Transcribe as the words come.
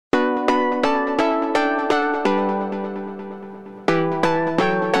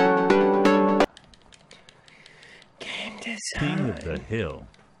King of the hill.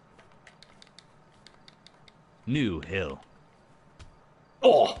 New hill.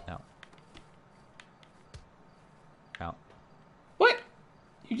 Oh! Out. Out. What?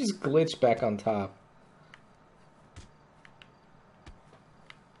 You just glitched back on top.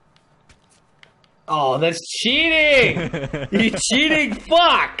 Oh, that's cheating! You cheating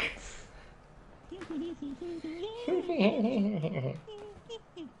fuck!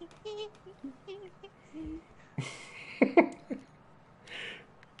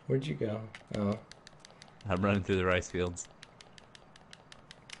 Where'd you go? Oh. I'm running through the rice fields.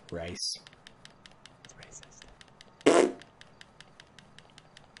 Rice. It's racist.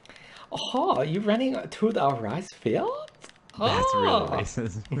 Oh, you running to the rice field? That's really Oh.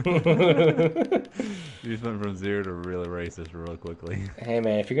 racist. You just went from 0 to really racist real quickly. Hey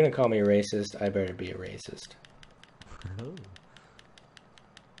man, if you're gonna call me a racist, I better be a racist. Oh.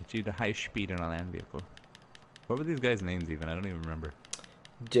 Achieved a high speed in a land vehicle. What were these guys' names even? I don't even remember.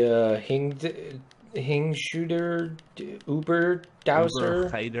 Hing Shooter, Uber Dowser,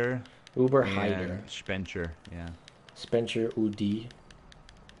 Heider. Uber And Hider, Spencer, yeah. Spencer Udi.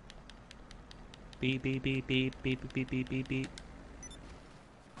 Beep, beep, beep, beep, beep, beep, beep, beep, beep.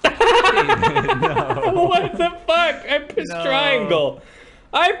 No. What the fuck? I pushed triangle.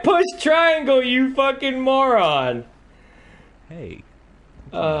 I pushed triangle, you fucking moron. Hey.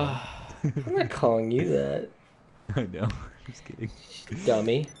 I'm not calling you that. I know. Just kidding.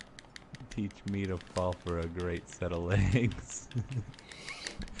 Dummy. Teach me to fall for a great set of legs.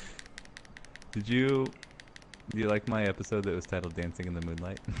 Do you like my episode that was titled Dancing in the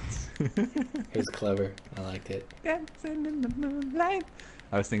Moonlight? It was clever. I liked it. Dancing in the moonlight.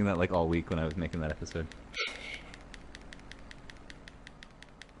 I was thinking that like all week when I was making that episode.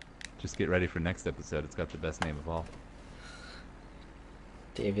 Just get ready for next episode. It's got the best name of all.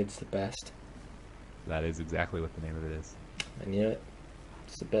 David's the best. That is exactly what the name of it is. I knew it.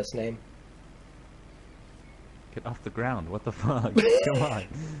 It's the best name. Get off the ground. What the fuck? Come on.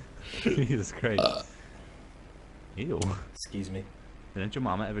 Jesus Christ. Ew. Excuse me. Didn't your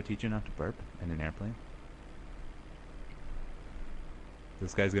mama ever teach you not to burp in an airplane?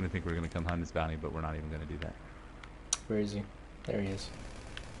 This guy's gonna think we're gonna come hunt his bounty, but we're not even gonna do that. Where is he? There he is.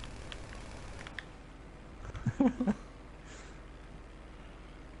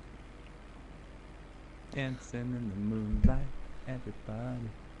 Dancing in the moonlight, everybody.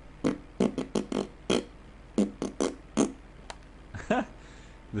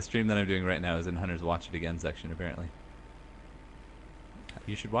 The stream that I'm doing right now is in Hunter's Watch It Again section, apparently.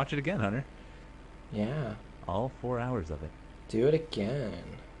 You should watch it again, Hunter. Yeah. All 4 hours of it. Do it again.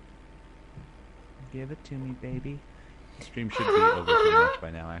 Give it to me, baby. The stream should be over pretty much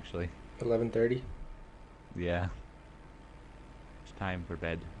by now, actually. 11:30. Yeah. It's time for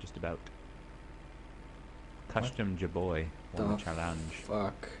bed, just about. Custom Jaboy won the challenge.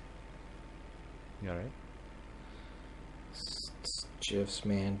 Fuck. You alright? GIFs,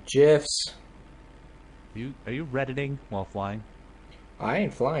 man. GIFs. Are you redditing while flying? I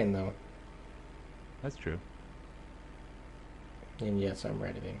ain't flying though. That's true. And yes, I'm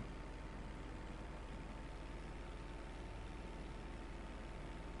redditing.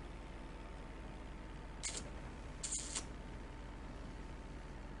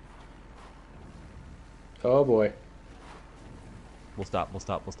 Oh boy. We'll stop. Oh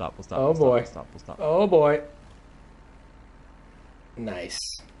we'll boy. Stop. Oh boy. Nice.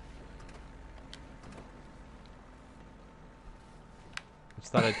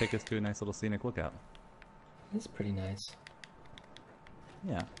 Just thought I'd take us to a nice little scenic lookout. It's pretty nice.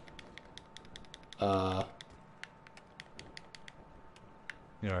 Yeah.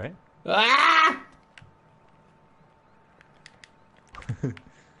 You alright? Ah!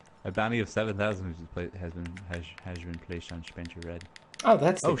 A bounty of 7,000 has been placed on Spencer Red. Oh,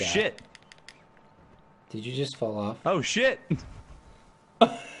 that's the Oh guy. shit! Did you just fall off? Oh shit!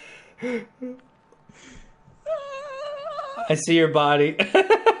 I see your body.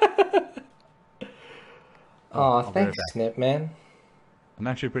 Aw, I'll be right thanks, back. Snip, man. I'm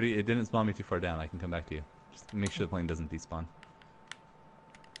actually pretty. It didn't spawn me too far down. I can come back to you. Just make sure the plane doesn't despawn.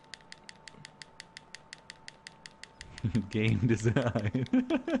 Game design.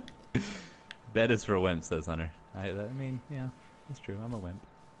 Bed is for wimps, says Hunter. I mean, yeah, that's true. I'm a wimp.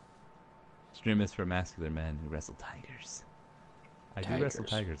 Stream is for masculine men who wrestle tigers. I do wrestle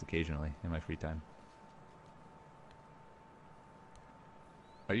tigers occasionally in my free time.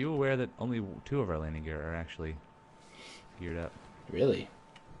 Are you aware that only 2 of our landing gear are actually geared up? Really?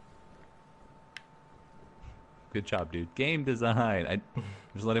 Good job, dude. Game design. I'm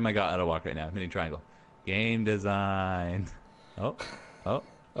just letting my gut auto walk right now. I'm hitting triangle. Game design. Oh. Oh,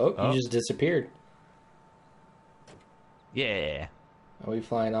 you just disappeared. Yeah. Are we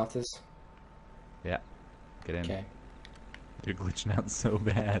flying off this? Yeah. Get in. Okay. You're glitching out so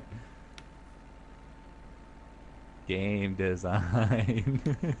bad. Game design.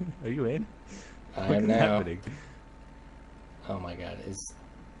 Are you in? I What am is now. happening? Oh my god,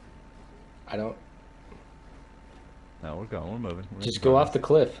 I don't... No, we're going. We're moving. We're Just in go progress. off the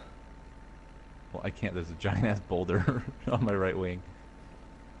cliff. Well, I can't. There's a giant ass boulder on my right wing.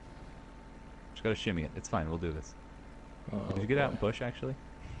 Just gotta shimmy it. It's fine. We'll do this. Oh, Did you get out boy. and push, actually?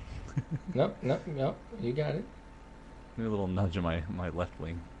 Nope, nope, nope. You got it. Give me a little nudge on my left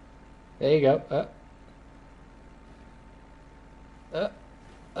wing. There you go.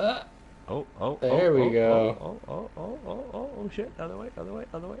 There we go. Oh, shit. Other way.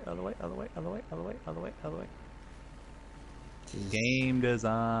 Game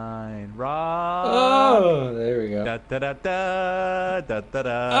design. Rock. Oh, there we go. Da da da da da da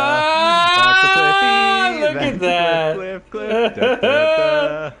da. Ah, look at that. Cliff.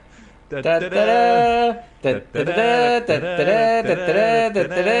 Da da da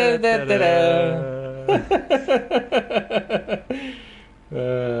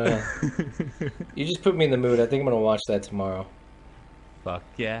You just put me in the mood. I think I'm gonna watch that tomorrow. Fuck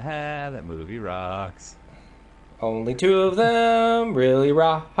yeah, that movie rocks. Only two of them really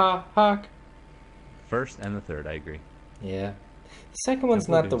rock. First and the third, I agree. Yeah. The second one's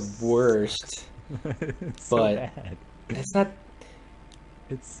That not the movie's- worst. It's so But- bad. It's not.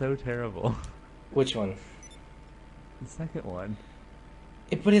 It's so terrible. Which one? The second one.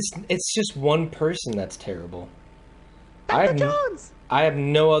 But it's just one person that's terrible. Dr. Jones! I have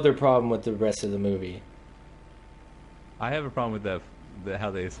no other problem with the rest of the movie. I have a problem with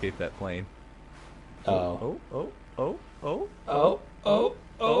how they escaped that plane. Oh. Oh.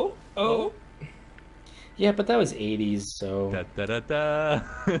 Yeah, but that was 80s, so... Da da da da.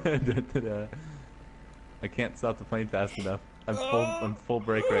 Da da da. I can't stop the plane fast enough. I'm full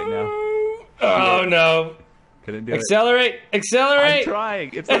brake right now. Oh, no. Couldn't do it. Accelerate! I'm trying.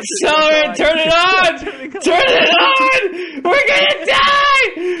 It's not Accelerate! Turn it on! Turn it on! We're gonna die!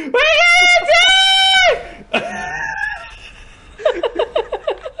 We're gonna die!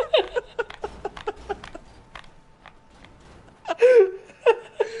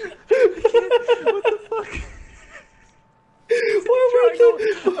 What the fuck? Why were the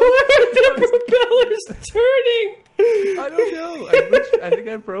propellers turning? I don't know. I think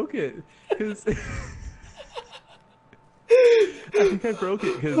I broke it. Cause I think I broke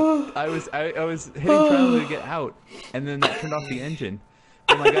it because I was hitting triangle to get out, and then that turned off the engine.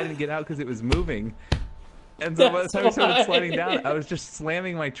 And like I didn't get out because it was moving. And so by the time I started sliding down, I was just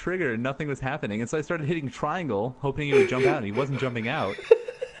slamming my trigger and nothing was happening. And so I started hitting triangle, hoping he would jump out, and he wasn't jumping out.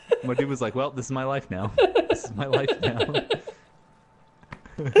 And my dude was like, "Well, this is my life now. This is my life now."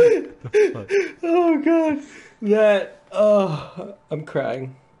 Oh god, I'm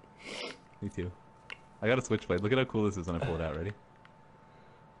crying. Me too. I got a switchblade. Look at how cool this is when I pull it out. Ready?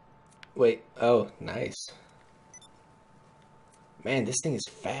 Wait, oh, nice. Man, this thing is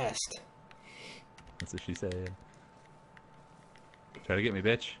fast. That's what she said. Yeah. Try to get me,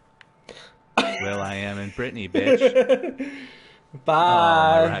 bitch. Well, I am in Brittany, bitch.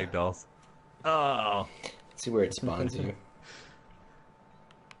 Bye. Oh, my ragdolls. Oh. Let's see where it spawns you.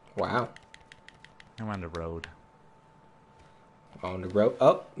 Wow. I'm on the road. On the road.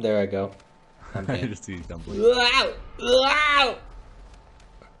 Oh, there I go. I'm I dead. just see dumpling. Wow! Wow!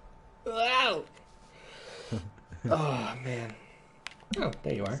 Wow! Oh, man. Oh,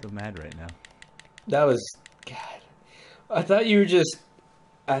 there you are. So mad right now. That was... God. I thought you were just...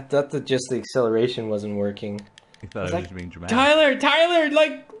 I thought that just the acceleration wasn't working. You thought I was like, just being dramatic. Tyler,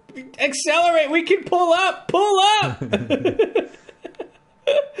 like, accelerate! We can pull up! Pull up!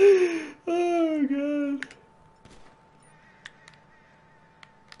 Oh, God.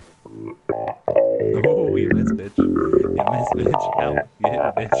 Oh, you missed, bitch. You missed, bitch. Ow. You hit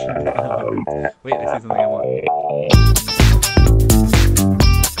me, bitch. Ow. Wait, I see something I want.